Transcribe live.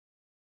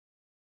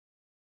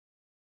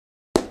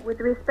With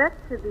respect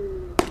to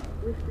the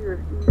issue of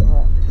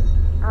evil,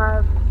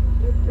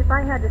 if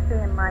I had to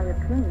say in my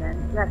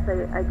opinion, yes,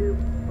 I do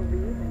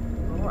believe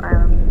in evil.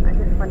 I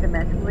guess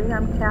fundamentally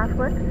I'm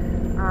Catholic.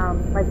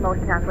 Like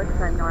most Catholics,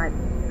 I'm not,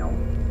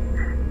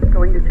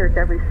 going to church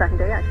every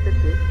Sunday. I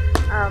should be.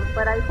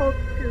 But I hold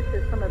true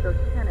to some of those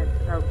tenets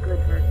about good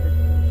versus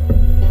evil.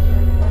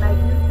 And I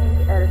do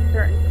think at a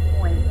certain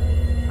point,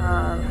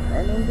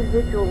 an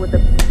individual with a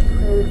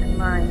depraved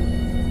mind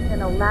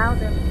can allow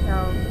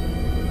themselves to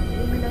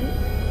ruminate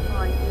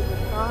on evil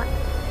thoughts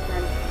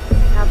and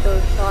have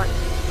those thoughts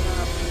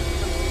come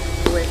to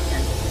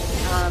fruition.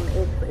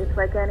 It's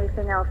like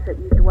anything else that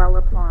you dwell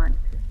upon.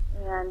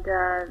 And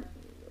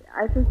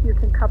I think you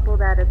can couple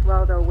that as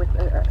well, though, with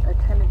a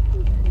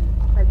tendency to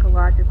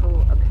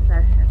psychological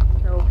obsession.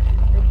 So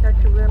they start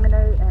to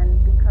ruminate,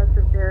 and because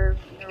of their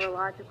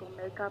neurological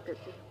makeup, it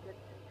just gets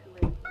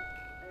into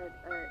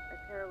a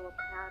terrible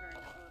pattern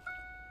of...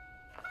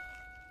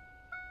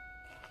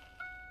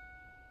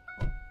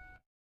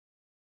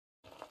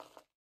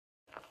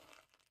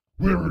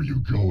 Where are you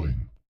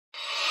going?